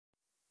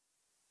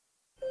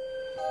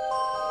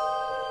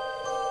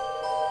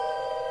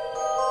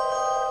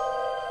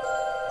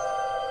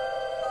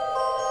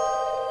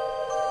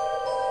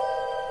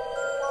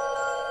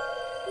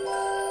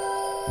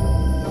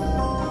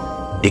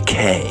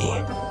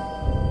Decay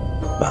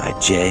by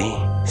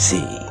J.c.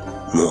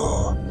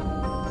 Moore.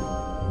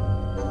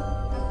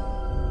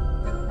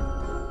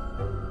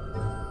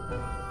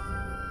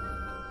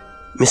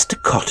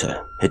 Mr.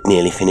 Cotter had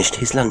nearly finished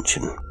his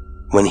luncheon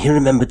when he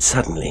remembered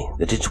suddenly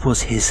that it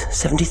was his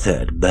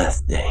 73rd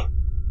birthday,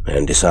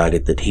 and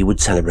decided that he would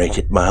celebrate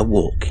it by a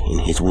walk in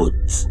his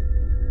woods.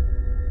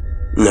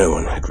 No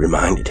one had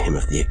reminded him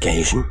of the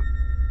occasion,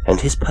 and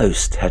his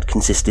post had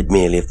consisted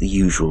merely of the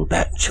usual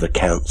batch of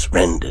accounts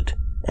rendered,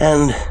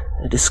 and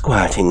a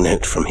disquieting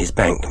note from his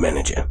bank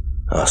manager,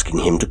 asking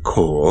him to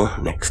call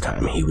next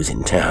time he was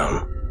in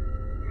town.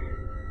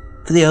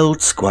 For the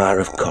old squire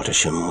of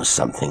Cottersham was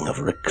something of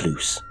a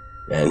recluse,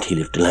 and he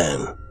lived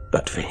alone,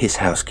 but for his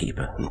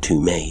housekeeper and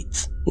 2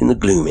 maids, in the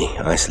gloomy,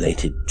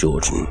 isolated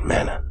Georgian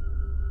manor.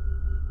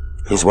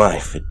 His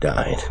wife had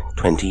died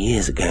 20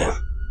 years ago,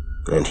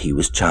 and he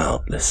was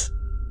childless.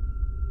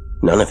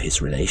 None of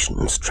his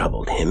relations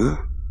troubled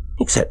him,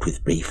 except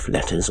with brief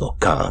letters or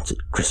cards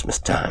at Christmas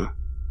time,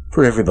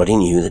 for everybody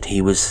knew that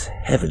he was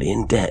heavily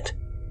in debt,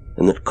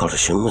 and that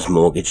Cottersham was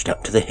mortgaged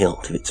up to the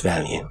hilt of its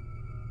value.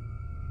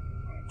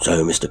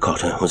 So Mr.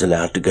 Cotter was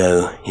allowed to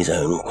go his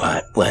own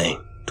quiet way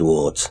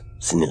towards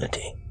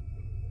senility,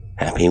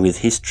 happy with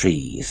his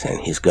trees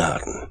and his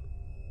garden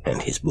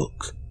and his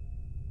books.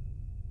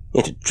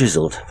 It had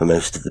drizzled for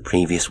most of the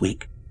previous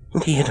week,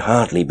 and he had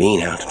hardly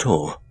been out at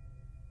all.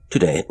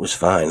 Today it was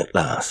fine at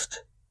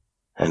last,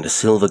 and a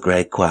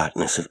silver-grey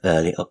quietness of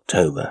early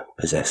October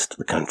possessed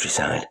the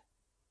countryside.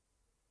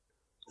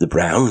 The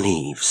brown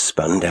leaves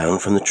spun down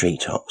from the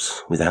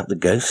treetops without the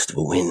ghost of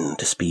a wind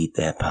to speed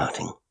their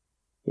parting.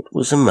 It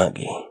was a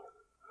muggy,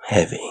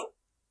 heavy,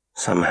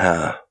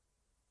 somehow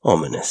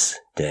ominous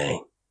day.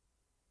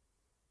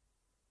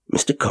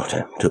 Mr.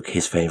 Cotter took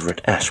his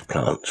favourite ash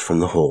plant from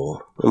the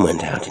hall and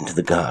went out into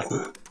the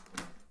garden.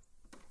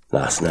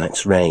 Last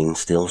night's rain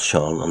still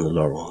shone on the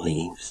laurel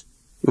leaves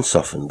and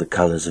softened the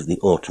colours of the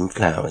autumn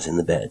flowers in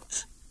the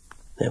beds.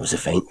 There was a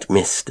faint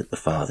mist at the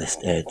farthest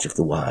edge of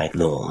the wide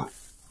lawn.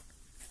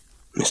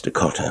 Mr.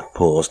 Cotter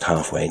paused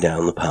halfway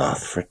down the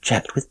path for a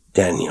chat with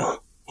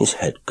Daniel, his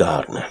head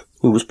gardener,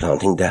 who was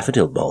planting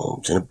daffodil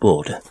bulbs in a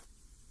border.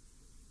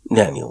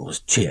 Daniel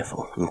was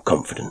cheerful and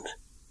confident,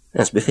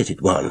 as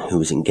befitted one who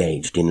was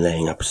engaged in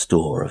laying up a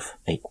store of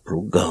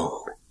April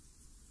gold.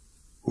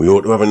 "We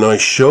ought to have a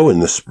nice show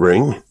in the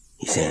spring,"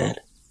 he said.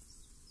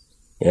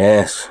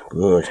 "Yes,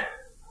 good.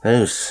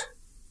 Those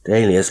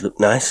dahlias look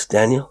nice,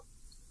 Daniel."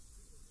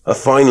 "A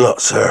fine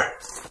lot, sir."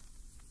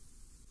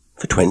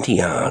 For 20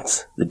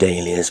 yards the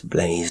dahlias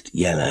blazed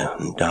yellow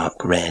and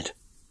dark red,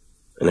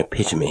 an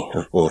epitome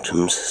of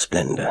autumn's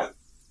splendour.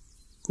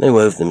 They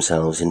wove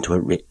themselves into a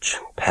rich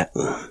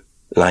pattern,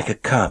 like a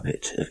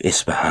carpet of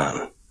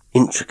Ispahan,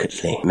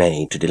 intricately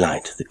made to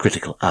delight the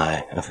critical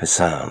eye of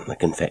Hassan the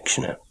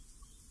confectioner.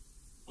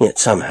 Yet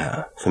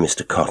somehow, for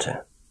Mr.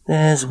 Cotter,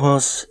 theirs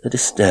was a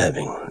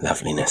disturbing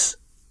loveliness.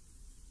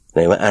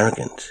 They were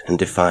arrogant and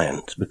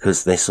defiant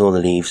because they saw the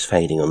leaves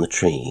fading on the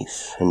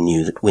trees and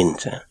knew that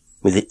winter,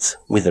 with its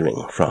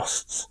withering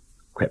frosts,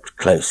 crept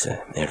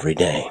closer every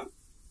day.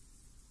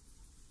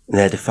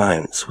 Their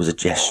defiance was a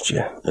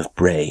gesture of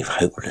brave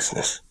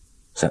hopelessness,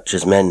 such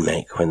as men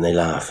make when they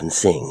laugh and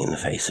sing in the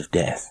face of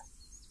death.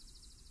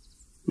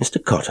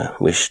 Mr. Cotter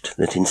wished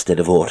that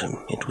instead of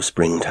autumn it were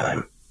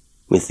springtime,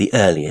 with the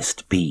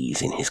earliest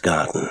bees in his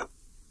garden,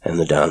 and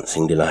the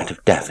dancing delight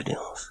of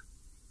daffodils,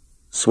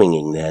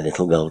 swinging their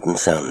little golden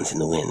suns in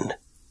the wind,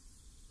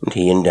 and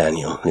he and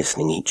Daniel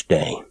listening each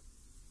day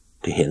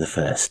to hear the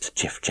first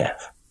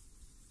chiff-chaff.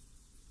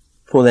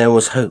 For there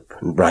was hope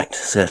and bright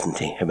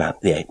certainty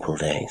about the April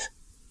days,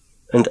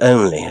 and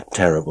only a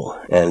terrible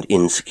and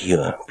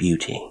insecure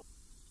beauty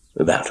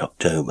about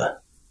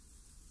October.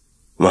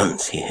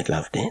 Once he had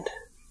loved it,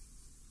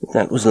 but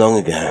that was long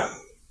ago,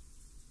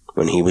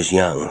 when he was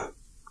young,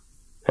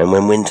 and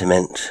when winter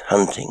meant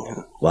hunting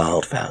and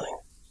wildfowling,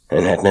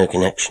 and had no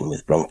connection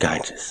with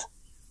bronchitis,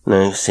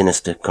 no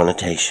sinister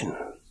connotation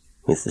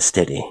with the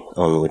steady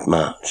onward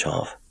march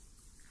of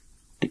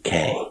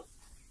decay.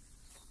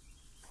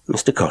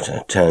 Mr.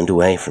 Cotter turned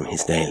away from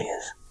his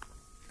dahlias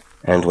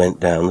and went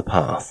down the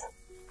path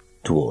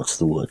towards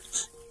the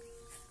woods.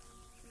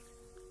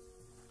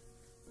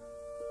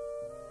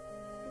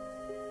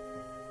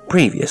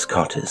 Previous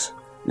Cotters,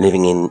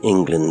 living in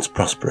England's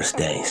prosperous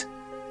days,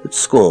 had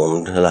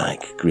scorned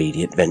alike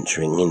greedy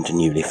adventuring into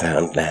newly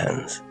found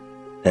lands,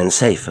 and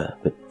safer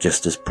but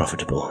just as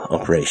profitable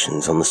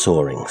operations on the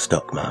soaring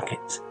stock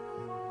markets.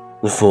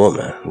 The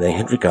former they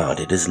had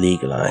regarded as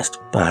legalized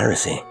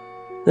piracy,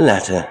 the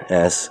latter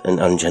as an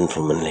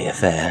ungentlemanly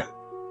affair,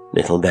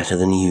 little better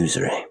than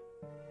usury.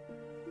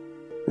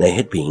 They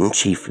had been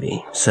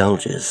chiefly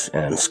soldiers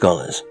and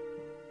scholars,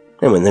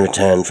 and when they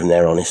returned from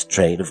their honest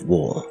trade of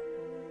war,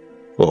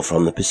 or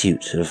from the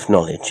pursuit of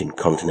knowledge in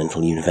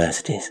continental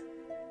universities,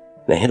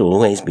 they had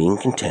always been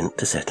content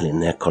to settle in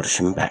their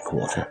Cottersham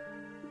backwater,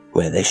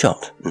 where they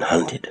shot and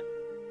hunted,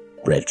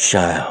 bred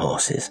shire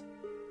horses,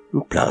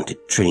 and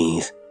planted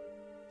trees.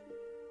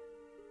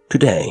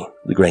 Today,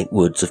 the great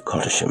woods of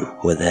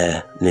Cottersham were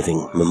their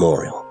living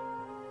memorial,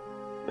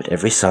 but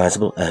every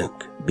sizable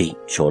oak,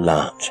 beech or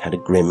larch had a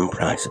grim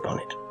price upon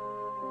it,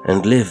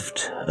 and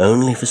lived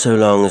only for so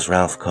long as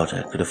Ralph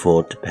Cotter could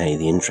afford to pay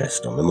the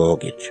interest on the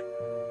mortgage.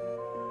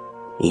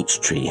 Each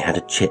tree had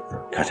a chip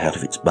cut out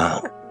of its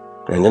bark,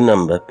 and a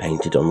number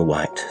painted on the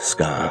white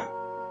scar.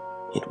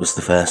 It was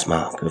the first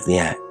mark of the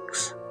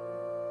axe,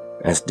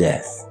 as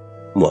death,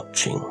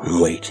 watching and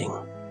waiting,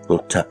 will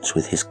touch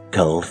with his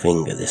cold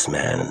finger this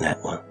man and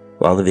that one,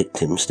 while the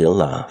victim still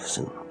laughs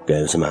and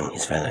goes among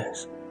his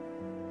fellows.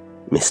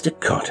 Mr.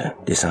 Cotter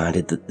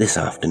decided that this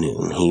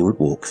afternoon he would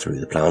walk through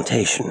the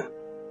plantation.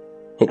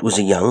 It was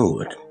a young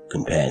wood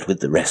compared with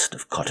the rest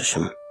of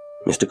Cottersham.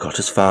 Mr.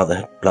 Cotter's father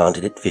had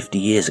planted it 50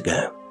 years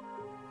ago,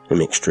 a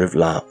mixture of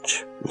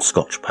larch and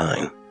Scotch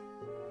pine,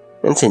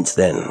 and since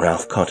then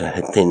Ralph Cotter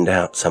had thinned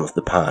out some of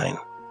the pine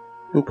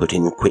and put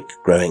in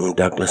quick-growing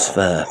Douglas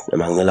fir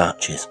among the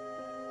larches.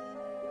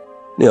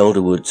 The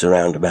older woods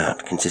around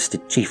about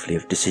consisted chiefly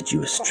of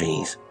deciduous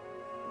trees.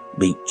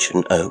 Beech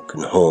and oak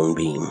and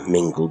hornbeam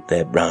mingled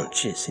their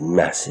branches in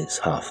masses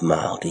half a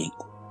mile deep.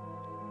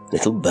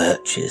 Little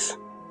birches,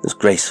 as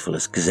graceful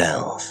as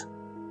gazelles,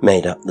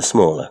 made up the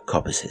smaller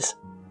coppices.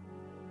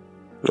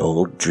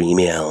 Old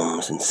dreamy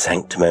elms and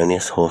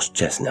sanctimonious horse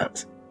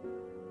chestnuts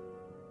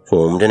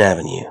formed an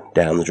avenue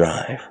down the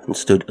drive and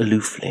stood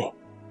aloofly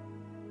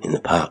in the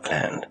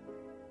parkland.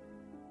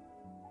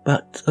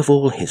 But of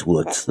all his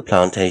woods, the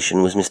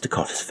plantation was Mr.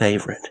 Cotter's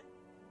favourite,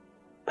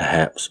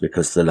 perhaps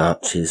because the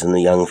larches and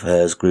the young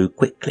firs grew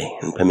quickly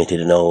and permitted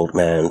an old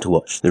man to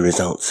watch the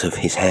results of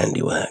his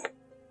handiwork,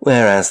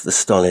 whereas the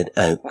stolid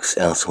oaks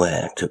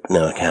elsewhere took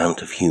no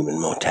account of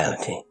human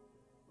mortality,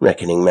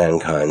 reckoning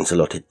mankind's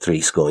allotted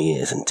 70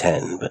 years and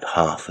 10 but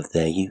half of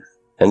their youth,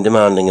 and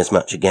demanding as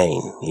much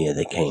again ere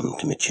they came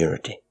to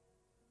maturity.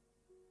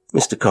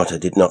 Mr. Cotter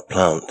did not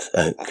plant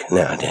oak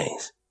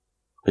nowadays,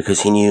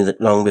 because he knew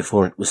that long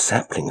before it was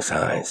sapling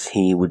size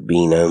he would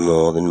be no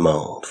more than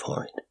mould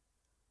for it.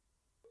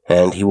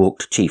 And he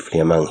walked chiefly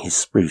among his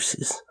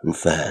spruces and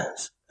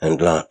firs and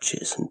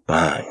larches and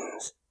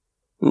pines,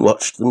 and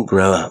watched them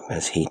grow up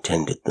as he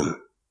tended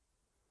them.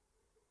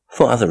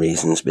 For other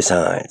reasons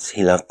besides,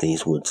 he loved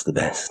these woods the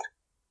best.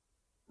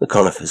 The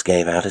conifers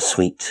gave out a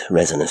sweet,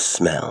 resinous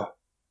smell,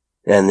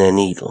 and their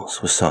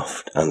needles were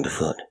soft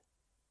underfoot.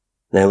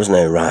 There was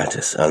no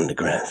riotous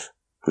undergrowth,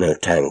 no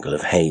tangle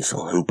of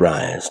hazel and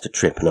briars to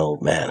trip an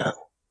old man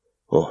up,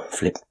 or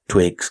flip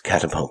twigs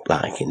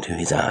catapult-like into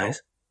his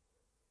eyes.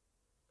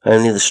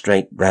 Only the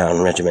straight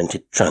brown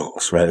regimented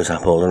trunks rose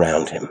up all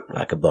around him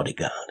like a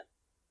bodyguard.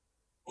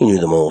 He knew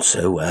them all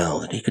so well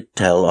that he could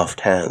tell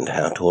offhand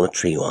how tall a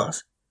tree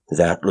was,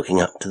 without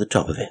looking up to the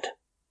top of it.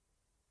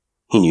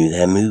 He knew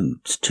their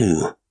moods,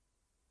 too,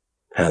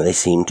 how they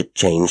seemed to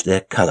change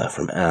their colour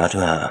from hour to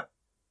hour,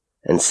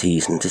 and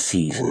season to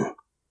season,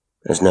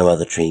 as no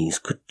other trees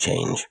could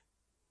change,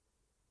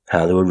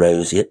 how they were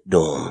rosy at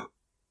dawn,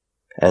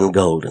 and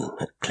golden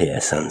at clear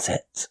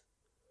sunsets,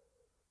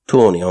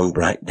 tawny on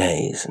bright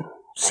days, and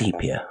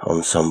sepia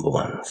on sombre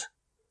ones,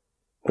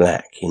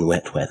 black in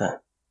wet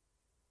weather,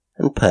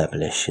 and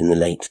purplish in the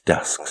late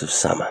dusks of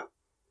summer.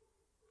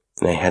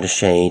 They had a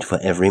shade for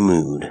every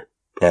mood,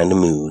 and a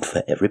mood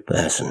for every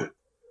person,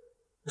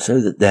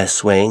 so that their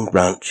swaying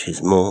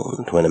branches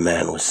mourned when a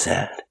man was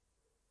sad,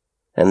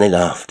 and they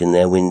laughed in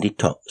their windy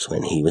tops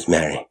when he was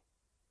merry,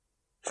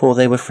 for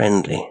they were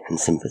friendly and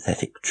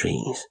sympathetic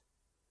trees.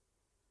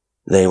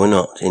 They were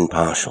not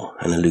impartial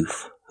and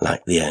aloof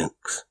like the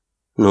oaks,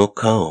 nor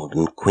cold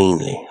and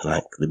queenly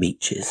like the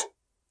beeches.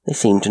 They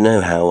seemed to know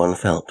how one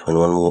felt when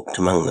one walked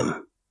among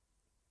them,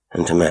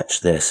 and to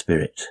match their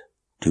spirit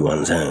to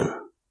one's own.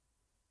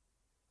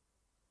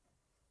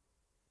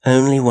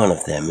 Only one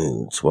of their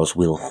moods was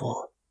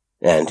wilful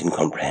and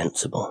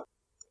incomprehensible,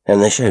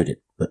 and they showed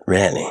it but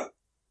rarely.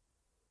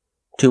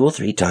 2 or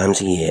 3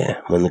 times a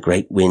year, when the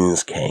great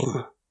winds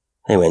came,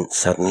 they went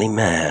suddenly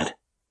mad.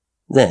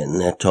 Then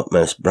their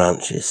topmost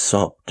branches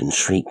sobbed and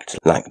shrieked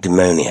like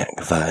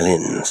demoniac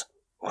violins,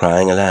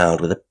 crying aloud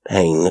with a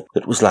pain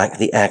that was like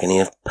the agony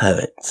of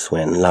poets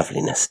when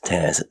loveliness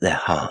tears at their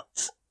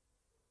hearts.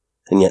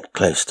 And yet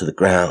close to the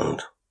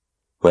ground,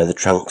 where the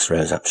trunks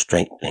rose up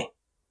straightly,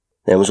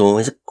 there was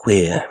always a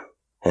queer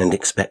and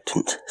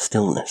expectant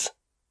stillness,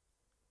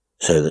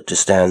 so that to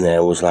stand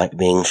there was like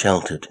being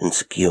sheltered and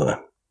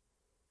secure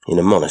in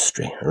a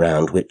monastery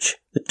around which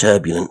the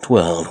turbulent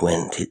world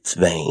went its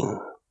vain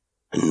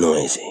and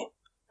noisy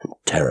and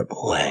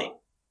terrible way.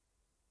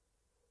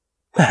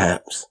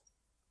 Perhaps,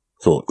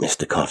 thought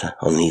Mr. Cotter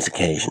on these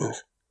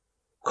occasions,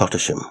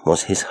 Cottersham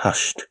was his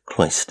hushed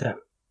cloister,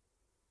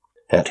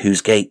 at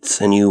whose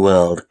gates a new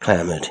world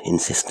clamoured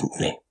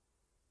insistently,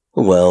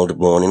 a world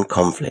born in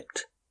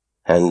conflict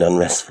and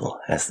unrestful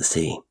as the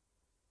sea,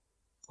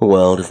 a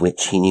world of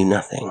which he knew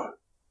nothing,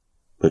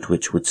 but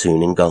which would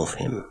soon engulf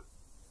him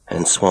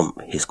and swamp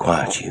his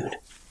quietude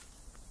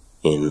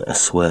in a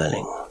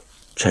swirling,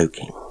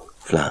 choking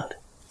flood.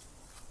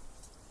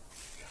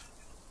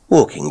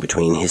 Walking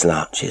between his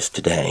larches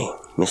today,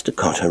 Mr.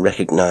 Cotter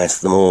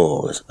recognized them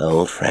all as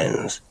old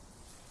friends.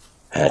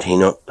 Had he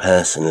not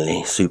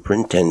personally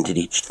superintended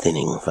each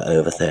thinning for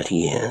over 30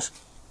 years,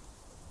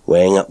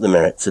 weighing up the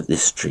merits of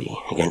this tree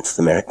against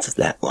the merits of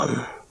that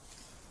one?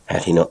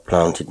 Had he not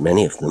planted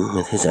many of them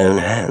with his own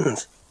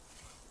hands,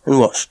 and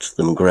watched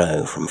them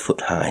grow from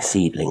foot-high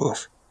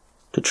seedlings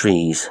to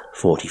trees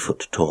 40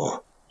 foot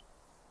tall?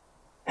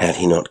 Had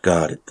he not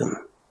guarded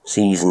them,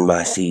 season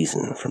by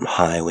season, from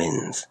high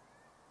winds,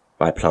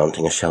 by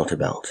planting a shelter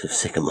belt of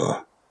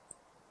sycamore,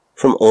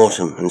 from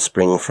autumn and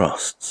spring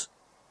frosts,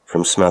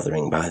 from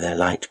smothering by their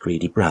light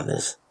greedy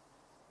brothers,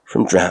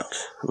 from drought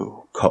and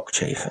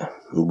cockchafer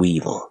and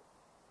weevil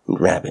and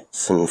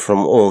rabbits, and from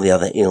all the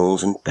other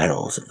ills and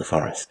perils of the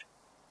forest?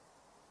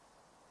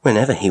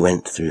 Whenever he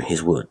went through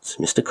his woods,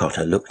 Mr.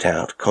 Cotter looked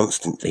out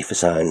constantly for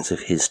signs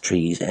of his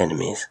tree's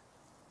enemies.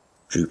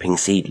 Drooping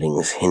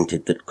seedlings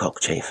hinted that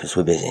cockchafers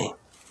were busy,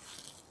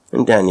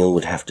 and Daniel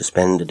would have to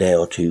spend a day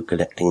or two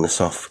collecting the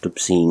soft,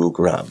 obscene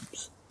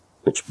grubs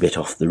which bit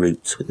off the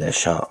roots with their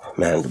sharp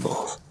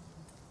mandibles.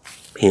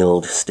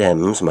 Peeled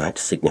stems might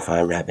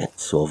signify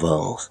rabbits or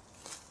voles,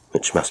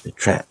 which must be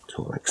trapped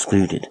or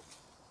excluded.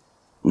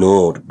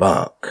 Gnawed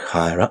bark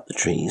higher up the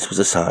trees was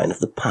a sign of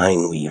the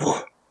pine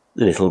weevil,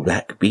 the little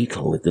black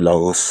beetle with the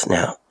long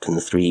snout and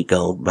the 3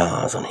 gold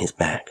bars on his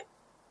back.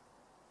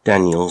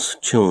 Daniel's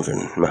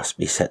children must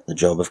be set the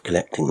job of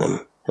collecting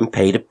them, and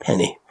paid a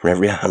penny for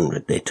every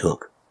 100 they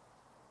took.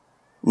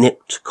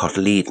 Nipped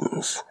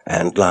cotyledons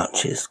and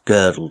larches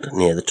girdled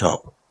near the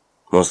top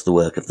was the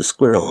work of the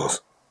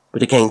squirrels,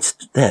 but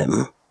against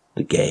them,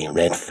 the gay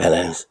red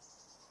fellows,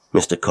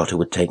 Mr. Cotter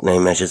would take no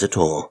measures at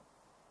all,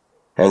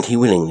 and he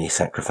willingly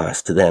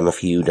sacrificed to them a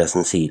few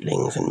dozen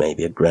seedlings and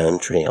maybe a grown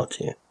tree or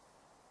two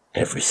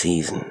every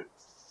season.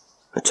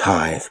 A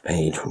tithe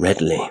paid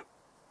readily,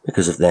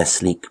 because of their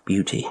sleek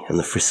beauty and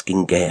the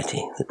frisking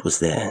gaiety that was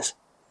theirs.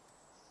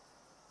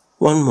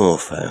 One more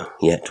foe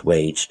yet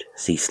waged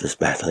ceaseless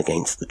battle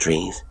against the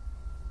trees.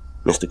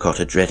 Mr.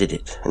 Cotter dreaded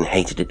it and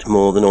hated it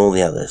more than all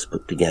the others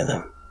put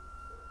together.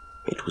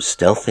 It was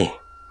stealthy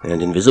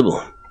and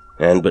invisible,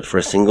 and but for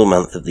a single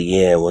month of the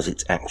year was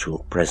its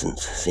actual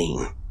presence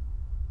seen.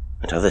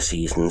 At other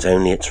seasons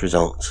only its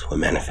results were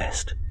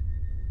manifest.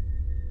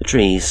 The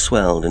trees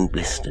swelled and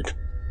blistered,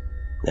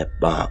 their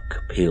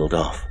bark peeled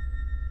off,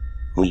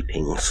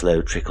 weeping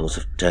slow trickles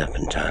of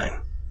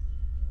turpentine.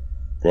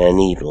 Their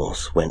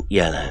needles went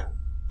yellow,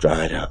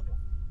 dried up,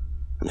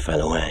 and fell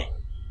away.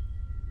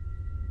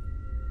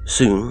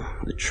 Soon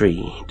the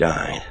tree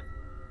died,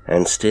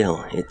 and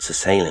still its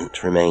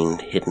assailant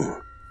remained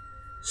hidden,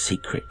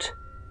 secret,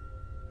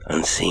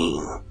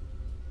 unseen.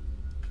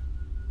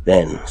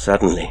 Then,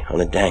 suddenly, on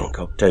a dank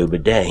October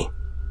day,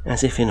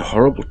 as if in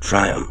horrible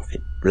triumph,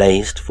 it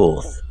blazed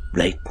forth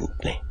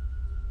blatantly.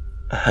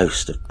 A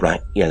host of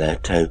bright yellow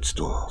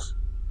toadstools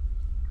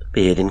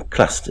appeared in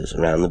clusters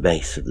around the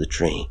base of the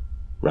tree,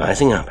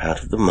 rising up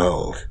out of the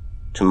mould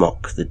to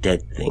mock the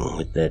dead thing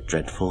with their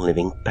dreadful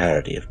living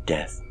parody of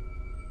death.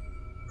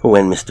 For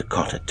when Mr.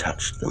 Cotter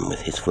touched them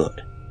with his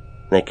foot,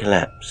 they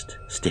collapsed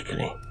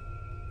stickily,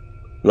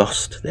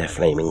 lost their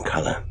flaming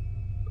colour,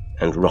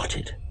 and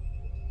rotted,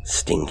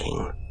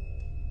 stinking.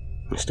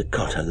 Mr.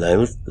 Cotter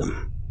loathed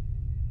them,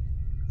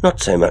 not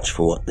so much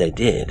for what they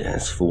did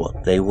as for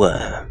what they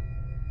were.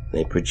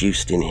 They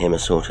produced in him a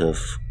sort of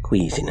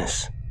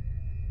queasiness,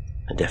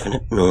 a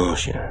definite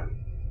nausea,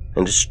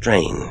 and a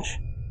strange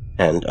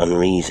and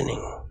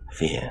unreasoning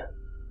fear.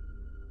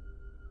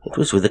 It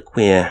was with a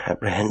queer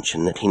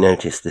apprehension that he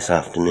noticed this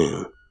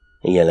afternoon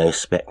a yellow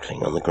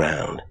speckling on the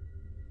ground,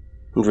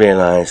 and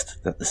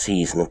realized that the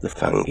season of the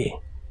fungi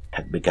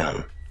had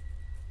begun.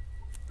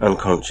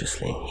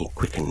 Unconsciously, he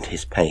quickened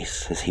his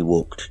pace as he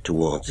walked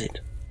towards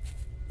it.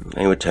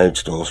 They were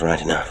toadstools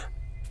right enough.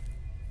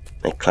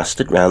 They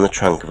clustered round the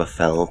trunk of a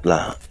felled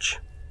larch,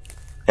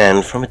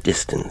 and from a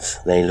distance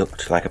they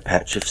looked like a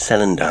patch of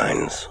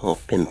celandines or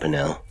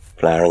pimpernel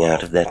flowering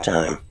out of their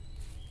time.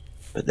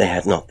 But they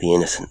had not the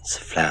innocence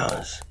of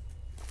flowers.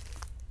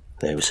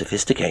 They were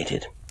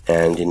sophisticated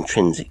and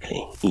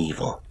intrinsically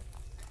evil.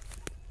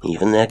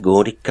 Even their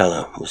gaudy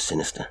colour was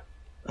sinister,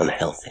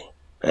 unhealthy,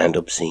 and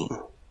obscene.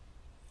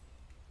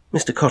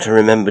 Mr. Cotter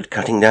remembered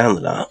cutting down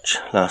the larch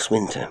last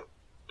winter,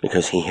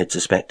 because he had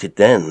suspected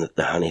then that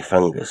the honey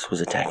fungus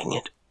was attacking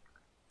it.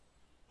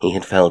 He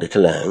had felled it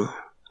alone.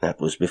 That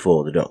was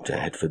before the doctor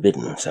had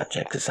forbidden such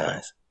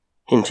exercise,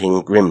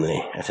 hinting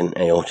grimly at an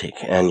aortic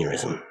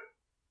aneurysm.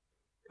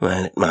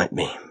 Well, it might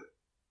be.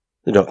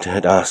 The doctor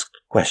had asked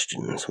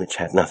questions which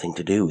had nothing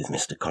to do with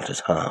Mr.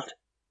 Cotter's heart,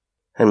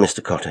 and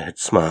Mr. Cotter had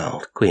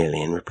smiled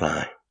queerly in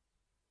reply.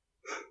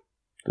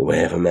 The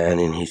way of a man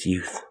in his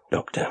youth,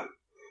 doctor.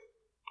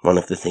 One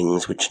of the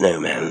things which no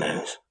man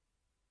knows.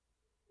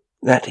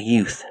 That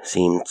youth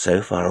seemed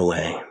so far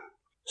away,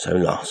 so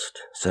lost,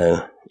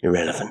 so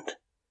irrelevant,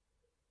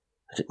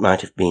 that it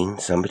might have been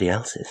somebody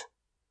else's.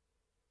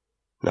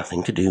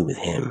 Nothing to do with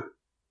him.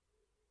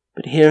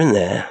 But here and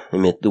there,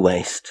 amid the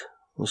waste,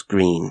 was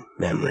green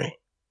memory.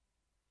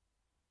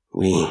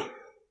 We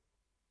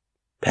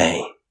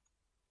pay.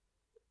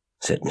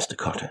 said Mr.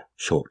 Cotter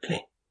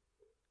shortly,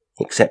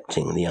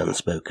 accepting the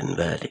unspoken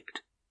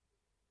verdict.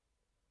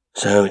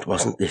 So it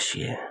wasn't this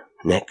year,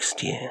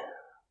 next year,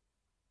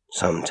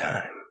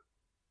 sometime.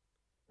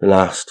 The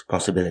last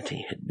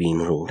possibility had been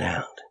ruled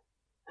out,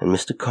 and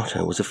Mr.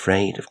 Cotter was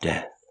afraid of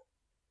death.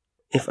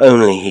 If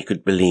only he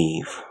could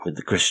believe, with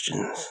the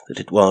Christians, that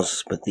it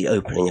was but the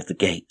opening of the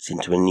gates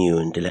into a new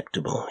and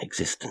delectable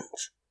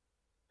existence.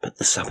 But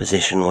the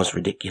supposition was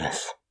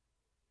ridiculous,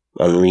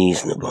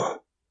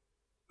 unreasonable.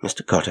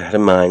 Mr. Cotter had a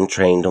mind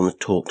trained on the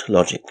taut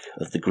logic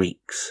of the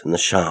Greeks and the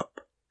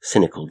sharp,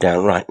 cynical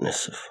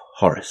downrightness of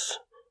Horace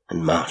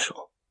and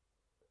Martial.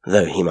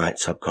 Though he might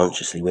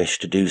subconsciously wish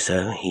to do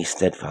so, he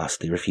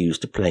steadfastly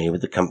refused to play with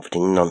the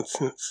comforting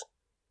nonsense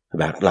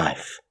about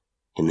life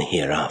in the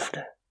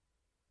hereafter.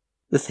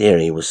 The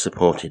theory was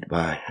supported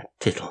by a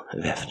tittle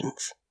of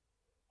evidence.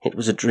 It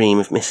was a dream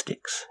of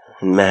mystics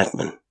and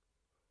madmen,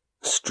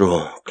 a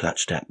straw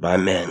clutched at by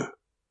men,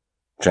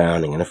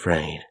 drowning and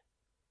afraid.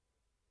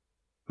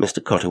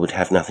 Mr. Cotter would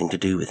have nothing to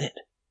do with it.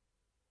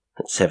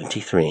 At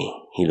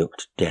 73, he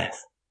looked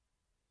death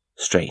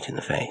straight in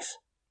the face.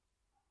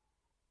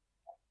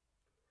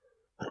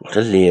 But what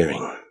a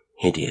leering,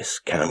 hideous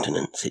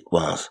countenance it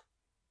was,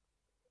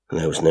 and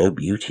there was no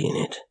beauty in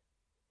it,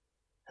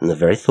 and the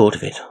very thought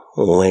of it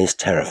always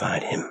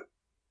terrified him.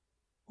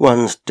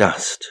 One's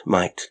dust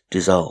might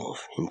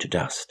dissolve into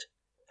dust,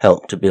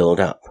 help to build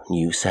up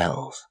new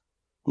cells,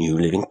 new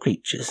living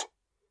creatures,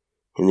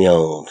 in the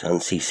old,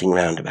 unceasing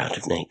roundabout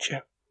of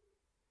nature.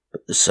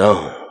 But the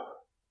soul,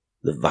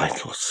 the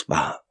vital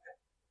spark,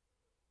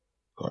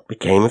 what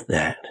became of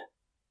that?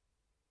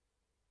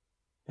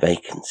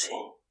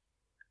 Vacancy,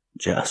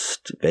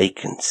 just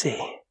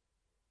vacancy.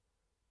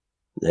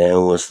 There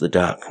was the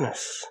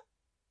darkness,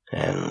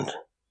 and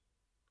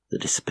the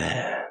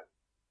despair.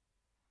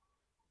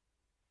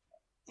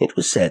 It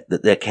was said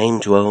that there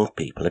came to old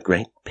people a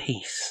great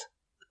peace,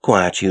 the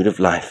quietude of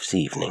life's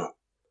evening,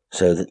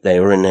 so that they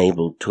were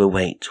enabled to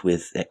await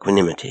with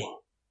equanimity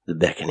the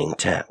beckoning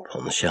tap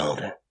on the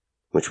shoulder,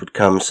 which would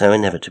come so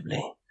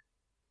inevitably,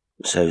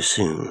 so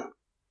soon.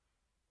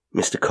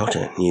 Mr.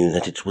 Cotter knew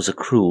that it was a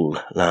cruel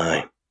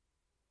lie.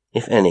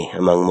 If any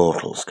among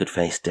mortals could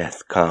face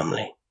death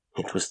calmly,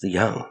 it was the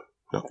young,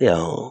 not the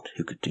old,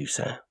 who could do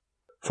so.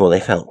 For they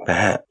felt,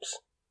 perhaps,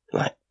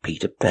 like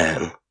Peter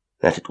Pan,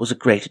 that it was a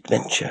great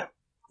adventure,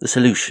 the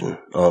solution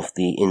of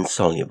the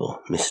insoluble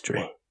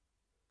mystery,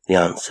 the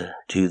answer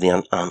to the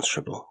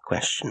unanswerable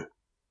question.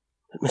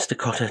 But Mr.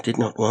 Cotter did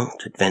not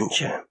want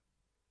adventure,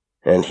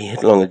 and he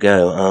had long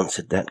ago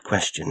answered that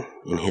question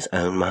in his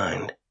own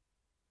mind.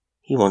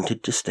 He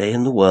wanted to stay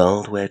in the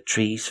world where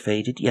trees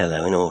faded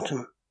yellow in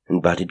autumn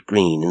and budded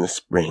green in the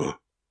spring,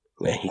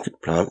 where he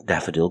could plant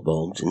daffodil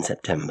bulbs in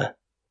September,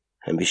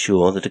 and be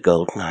sure that a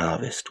golden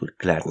harvest would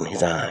gladden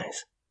his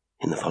eyes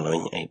in the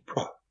following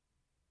April.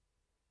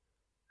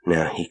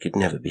 Now he could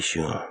never be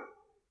sure.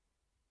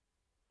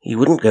 He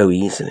wouldn't go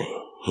easily,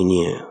 he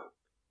knew.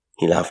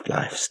 He loved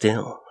life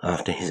still,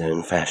 after his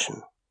own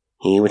fashion.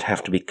 He would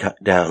have to be cut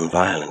down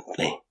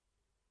violently,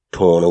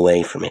 torn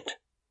away from it,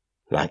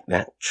 like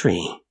that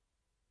tree,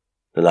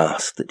 the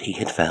last that he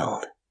had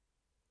felled.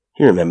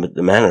 He remembered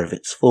the manner of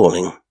its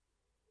falling,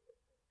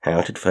 how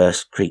it had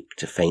first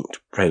creaked a faint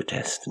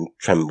protest and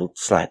trembled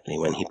slightly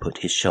when he put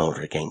his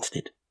shoulder against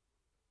it.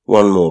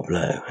 One more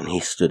blow, and he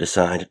stood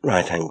aside at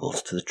right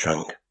angles to the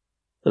trunk.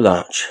 The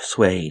larch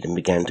swayed and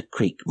began to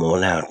creak more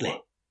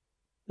loudly.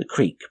 The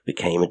creak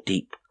became a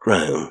deep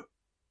groan,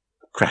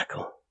 a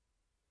crackle,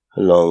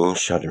 a long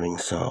shuddering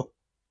sob.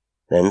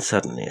 Then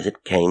suddenly, as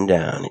it came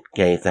down, it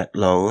gave that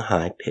long,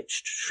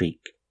 high-pitched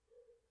shriek,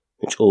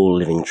 which all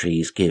living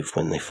trees give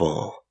when they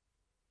fall.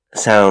 A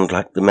sound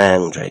like the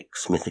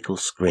mandrake's mythical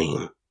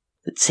scream,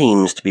 that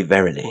seems to be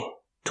verily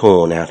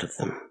torn out of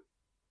them,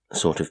 a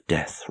sort of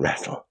death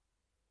rattle,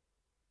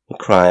 a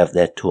cry of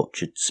their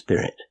tortured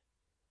spirit,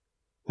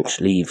 which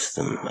leaves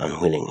them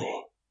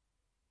unwillingly.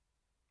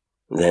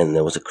 Then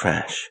there was a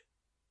crash.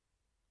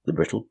 The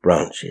brittle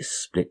branches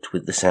split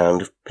with the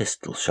sound of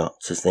pistol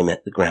shots as they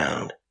met the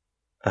ground.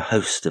 A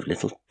host of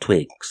little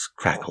twigs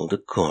crackled a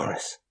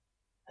chorus,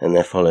 and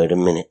there followed a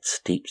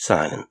minute's deep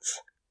silence,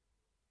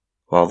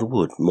 while the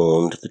wood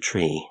mourned the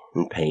tree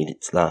and paid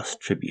its last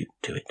tribute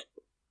to it.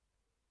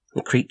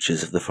 The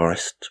creatures of the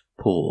forest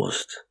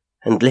paused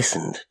and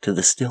listened to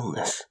the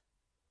stillness.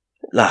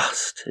 At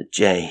last a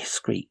jay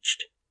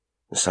screeched.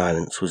 The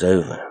silence was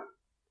over,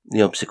 the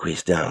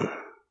obsequies done.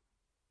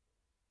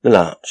 The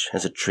larch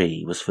as a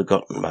tree was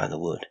forgotten by the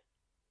wood.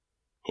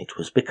 It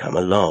was become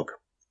a log,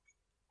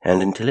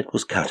 and until it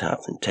was cut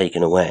up and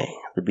taken away,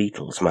 the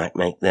beetles might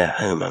make their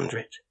home under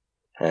it,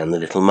 and the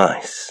little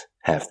mice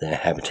have their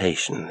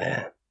habitation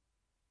there.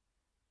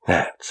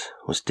 That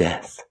was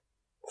death,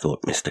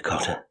 thought Mr.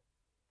 Cotter.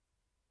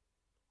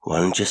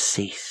 One just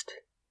ceased,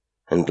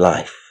 and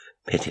life,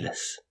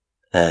 pitiless,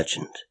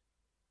 urgent,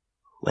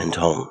 went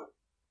on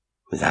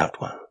without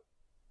one.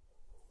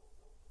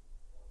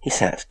 He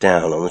sat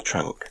down on the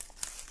trunk.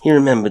 He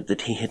remembered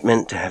that he had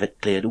meant to have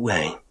it cleared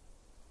away,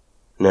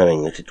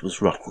 knowing that it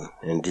was rotten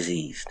and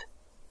diseased.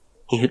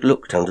 He had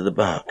looked under the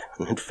bark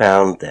and had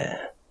found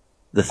there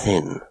the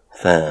thin,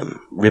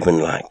 firm,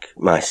 ribbon-like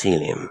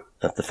mycelium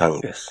of the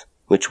fungus,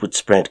 which would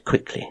spread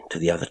quickly to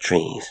the other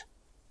trees.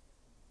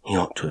 He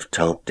ought to have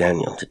told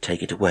Daniel to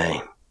take it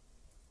away.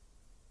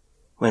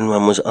 When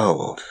one was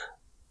old,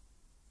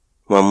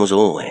 one was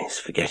always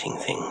forgetting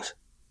things.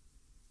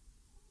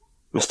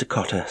 Mr.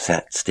 Cotter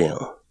sat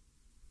still,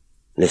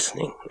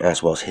 listening,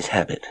 as was his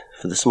habit,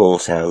 for the small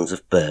sounds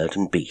of bird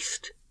and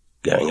beast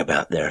going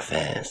about their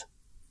affairs.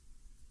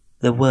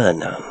 There were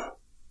none.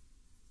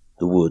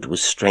 The wood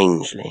was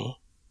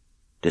strangely,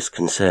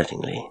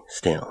 disconcertingly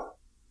still.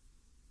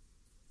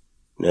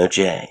 No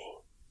jay,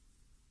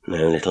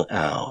 no little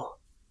owl,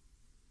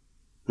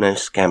 no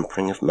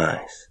scampering of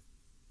mice,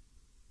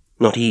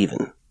 not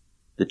even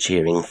the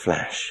cheering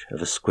flash of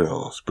a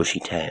squirrel's bushy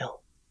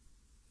tail.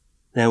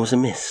 There was a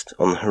mist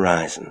on the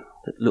horizon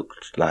that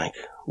looked like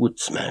wood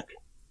smoke,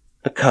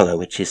 a colour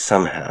which is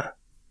somehow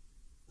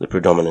the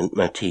predominant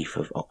motif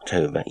of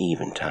October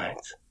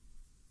eventides.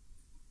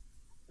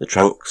 The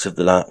trunks of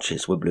the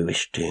larches were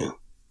bluish too,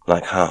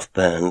 like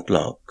half-burned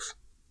logs,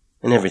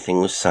 and everything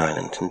was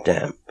silent and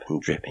damp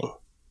and dripping.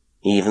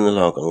 Even the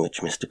log on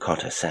which Mr.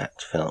 Cotter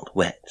sat felt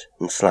wet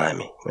and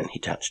slimy when he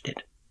touched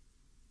it.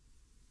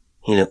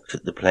 He looked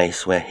at the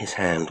place where his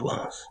hand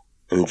was,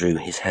 and drew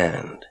his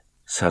hand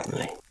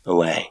suddenly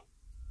away.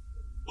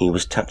 He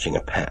was touching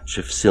a patch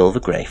of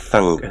silver-grey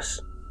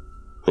fungus,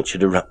 which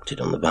had erupted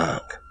on the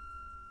bark.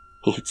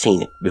 He had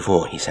seen it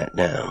before he sat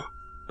down,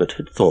 but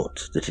had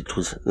thought that it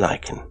was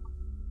lichen,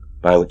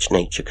 by which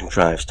nature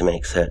contrives to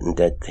make certain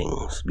dead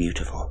things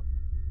beautiful.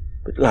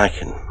 But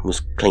lichen was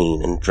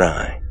clean and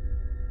dry,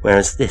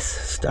 whereas this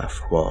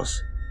stuff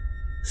was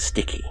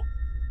sticky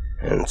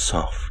and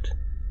soft.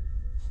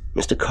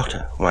 Mr.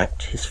 Cotter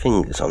wiped his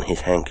fingers on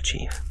his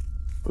handkerchief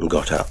and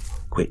got up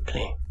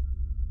quickly.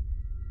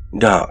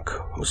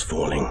 Dark was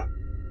falling,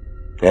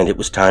 and it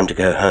was time to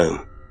go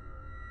home.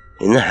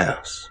 In the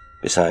house,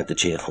 beside the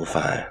cheerful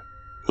fire,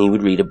 he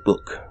would read a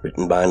book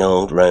written by an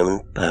old Roman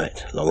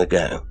poet long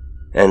ago,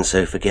 and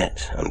so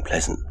forget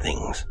unpleasant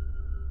things.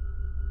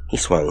 He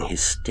swung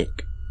his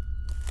stick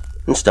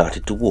and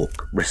started to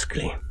walk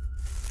briskly,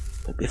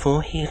 but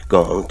before he had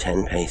gone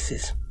 10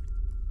 paces,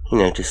 he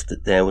noticed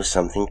that there was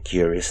something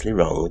curiously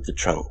wrong with the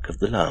trunk of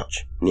the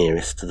larch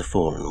nearest to the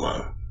fallen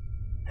one,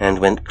 and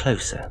went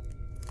closer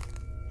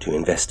to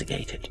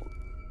investigate it.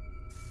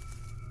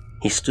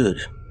 He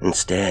stood and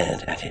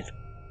stared at it.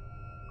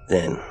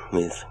 Then,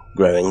 with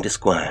growing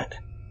disquiet,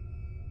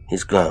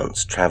 his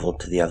glance travelled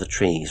to the other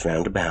trees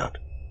round about.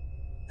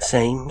 The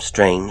same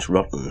strange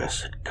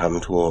rottenness had come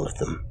to all of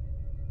them.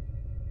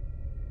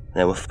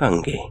 There were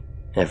fungi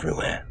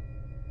everywhere.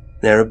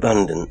 Their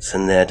abundance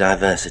and their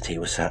diversity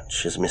were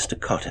such as Mr.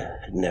 Cotter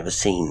had never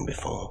seen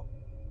before.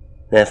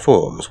 Their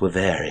forms were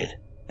varied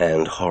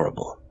and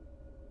horrible.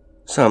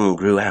 Some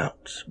grew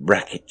out,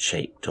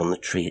 bracket-shaped on the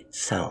tree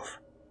itself,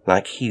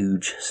 like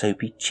huge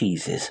soapy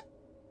cheeses.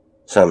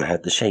 Some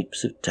had the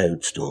shapes of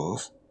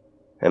toadstools,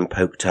 and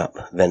poked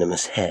up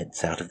venomous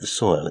heads out of the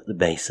soil at the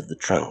base of the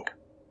trunk.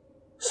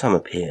 Some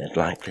appeared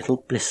like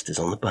little blisters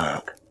on the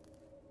bark.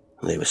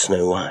 They were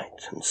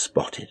snow-white and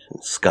spotted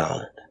and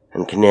scarlet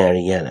and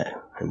canary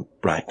yellow and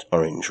bright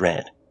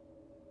orange-red.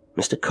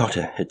 Mr.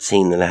 Cotter had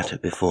seen the latter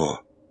before.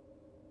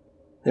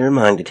 They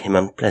reminded him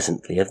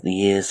unpleasantly of the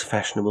year's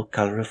fashionable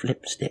colour of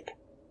lipstick.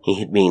 He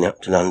had been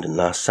up to London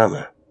last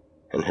summer,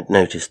 and had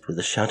noticed with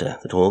a shudder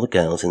that all the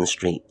girls in the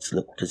streets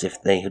looked as if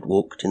they had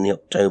walked in the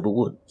October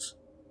woods,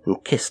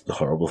 and kissed the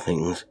horrible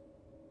things,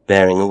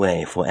 bearing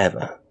away for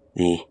ever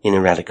the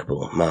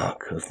ineradicable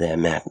mark of their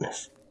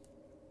madness.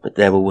 But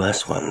there were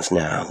worse ones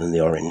now than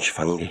the orange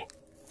fungi.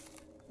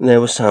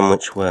 There were some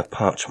which were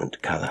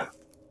parchment colour,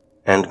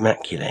 and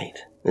maculate,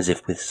 as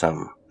if with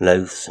some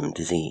loathsome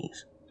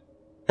disease,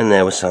 and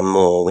there were some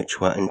more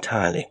which were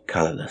entirely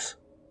colourless.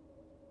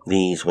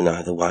 These were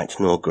neither white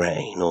nor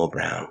grey nor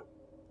brown.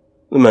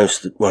 The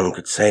most that one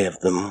could say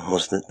of them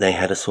was that they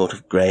had a sort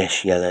of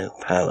greyish-yellow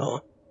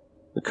pallor,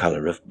 the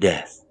colour of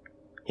death,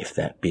 if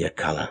that be a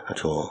colour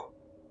at all.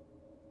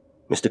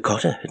 Mr.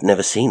 Cotter had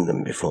never seen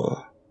them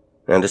before,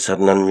 and a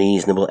sudden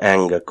unreasonable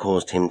anger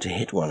caused him to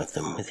hit one of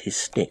them with his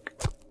stick.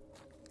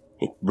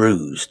 It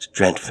bruised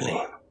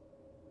dreadfully,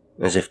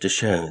 as if to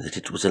show that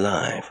it was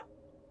alive,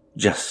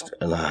 just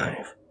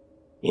alive,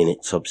 in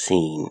its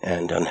obscene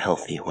and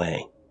unhealthy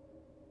way.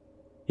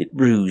 It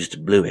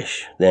bruised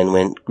bluish, then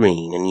went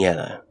green and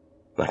yellow,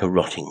 like a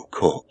rotting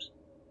corpse,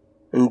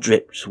 and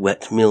dripped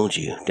wet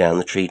mildew down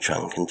the tree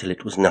trunk until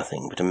it was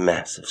nothing but a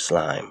mass of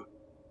slime,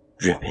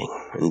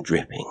 dripping and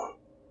dripping,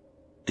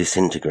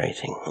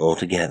 disintegrating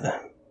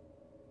altogether.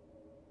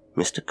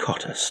 Mr.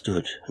 Cotter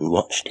stood and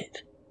watched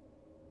it,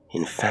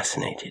 in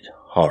fascinated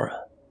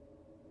horror.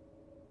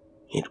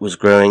 It was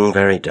growing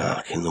very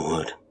dark in the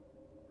wood.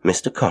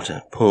 Mr.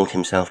 Cotter pulled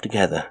himself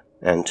together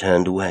and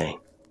turned away.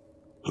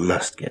 He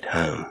must get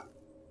home.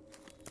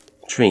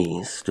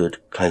 Trees stood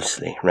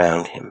closely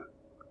round him,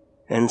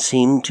 and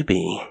seemed to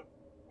be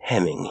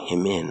hemming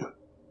him in.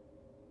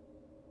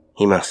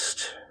 He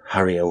must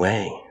hurry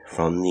away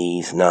from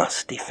these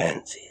nasty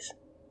fancies.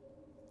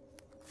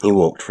 He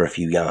walked for a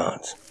few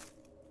yards,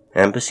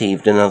 and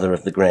perceived another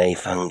of the grey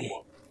fungi.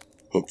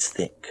 Its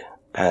thick,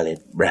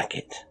 pallid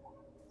bracket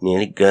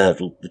nearly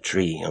girdled the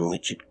tree on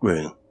which it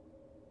grew.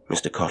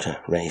 Mr. Cotter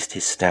raised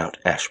his stout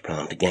ash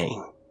plant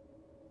again,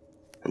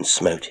 and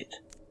smote it.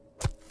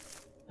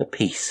 A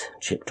piece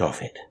chipped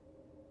off it,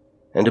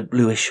 and a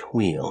bluish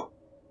wheal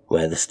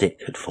where the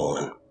stick had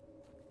fallen.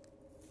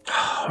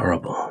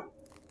 Horrible.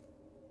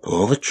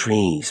 All the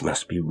trees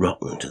must be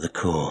rotten to the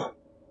core.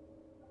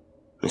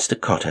 Mr.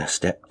 Cotter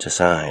stepped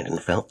aside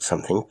and felt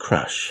something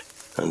crush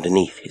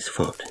underneath his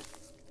foot.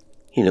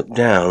 He looked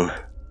down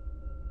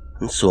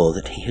and saw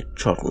that he had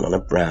trodden on a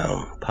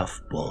brown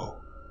puffball.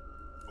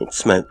 It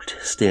smoked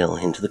still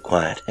into the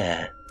quiet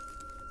air.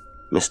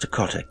 Mr.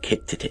 Cotter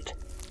kicked at it,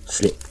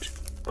 slipped,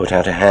 put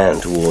out a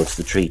hand towards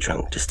the tree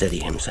trunk to steady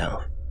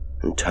himself,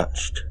 and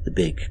touched the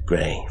big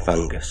grey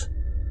fungus.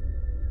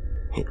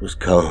 It was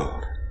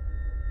cold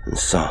and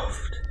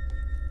soft,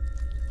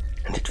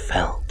 and it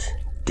felt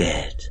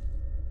dead.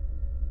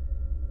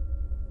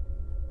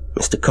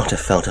 Mr. Cotter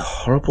felt a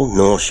horrible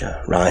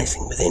nausea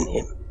rising within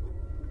him,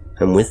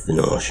 and with the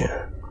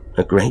nausea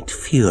a great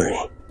fury,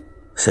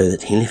 so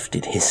that he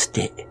lifted his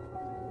stick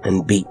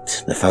and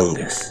beat the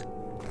fungus,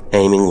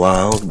 aiming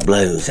wild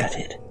blows at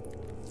it,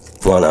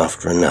 one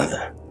after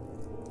another,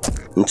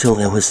 until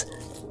there was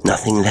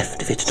nothing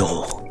left of it at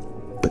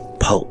all but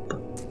pulp.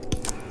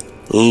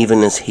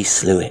 Even as he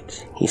slew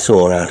it, he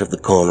saw out of the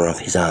corner of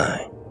his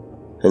eye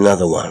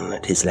another one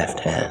at his left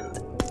hand,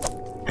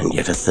 and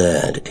yet a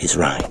third at his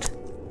right.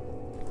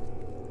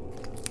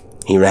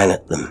 He ran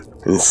at them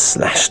and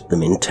slashed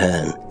them in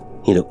turn.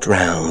 He looked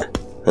round,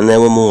 and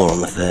there were more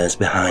on the furze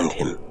behind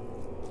him.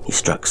 He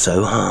struck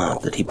so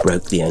hard that he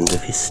broke the end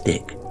of his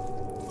stick,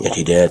 yet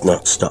he dared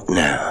not stop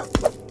now,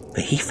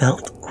 for he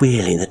felt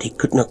queerly that he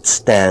could not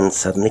stand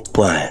suddenly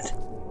quiet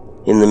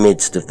in the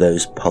midst of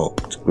those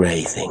pulped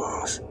grey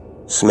things,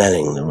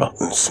 smelling the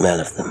rotten smell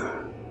of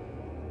them.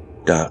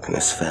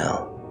 Darkness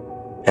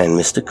fell, and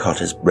Mr.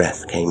 Cotter's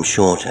breath came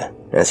shorter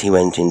as he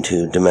went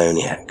into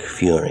demoniac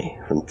fury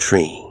from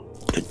tree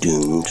to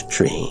doomed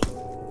tree,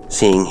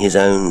 seeing his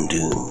own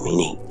doom in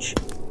each,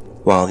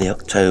 while the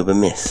October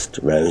mist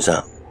rose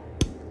up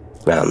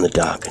round the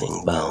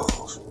darkening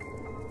boles,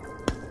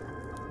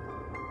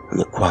 and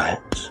the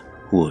quiet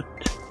wood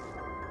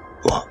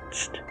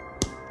watched.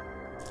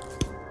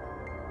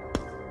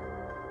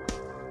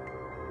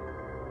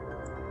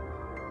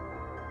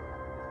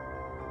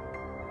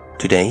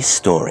 Today's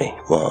story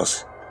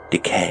was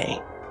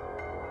Decay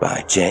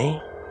by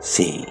j.c.moore.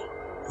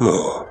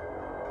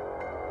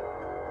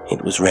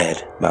 It was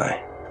read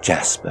by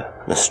Jasper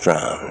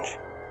L'Estrange.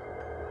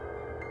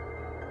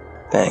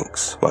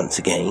 Thanks once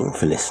again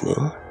for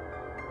listening.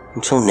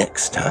 Until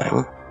next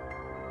time,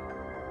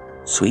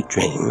 sweet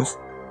dreams.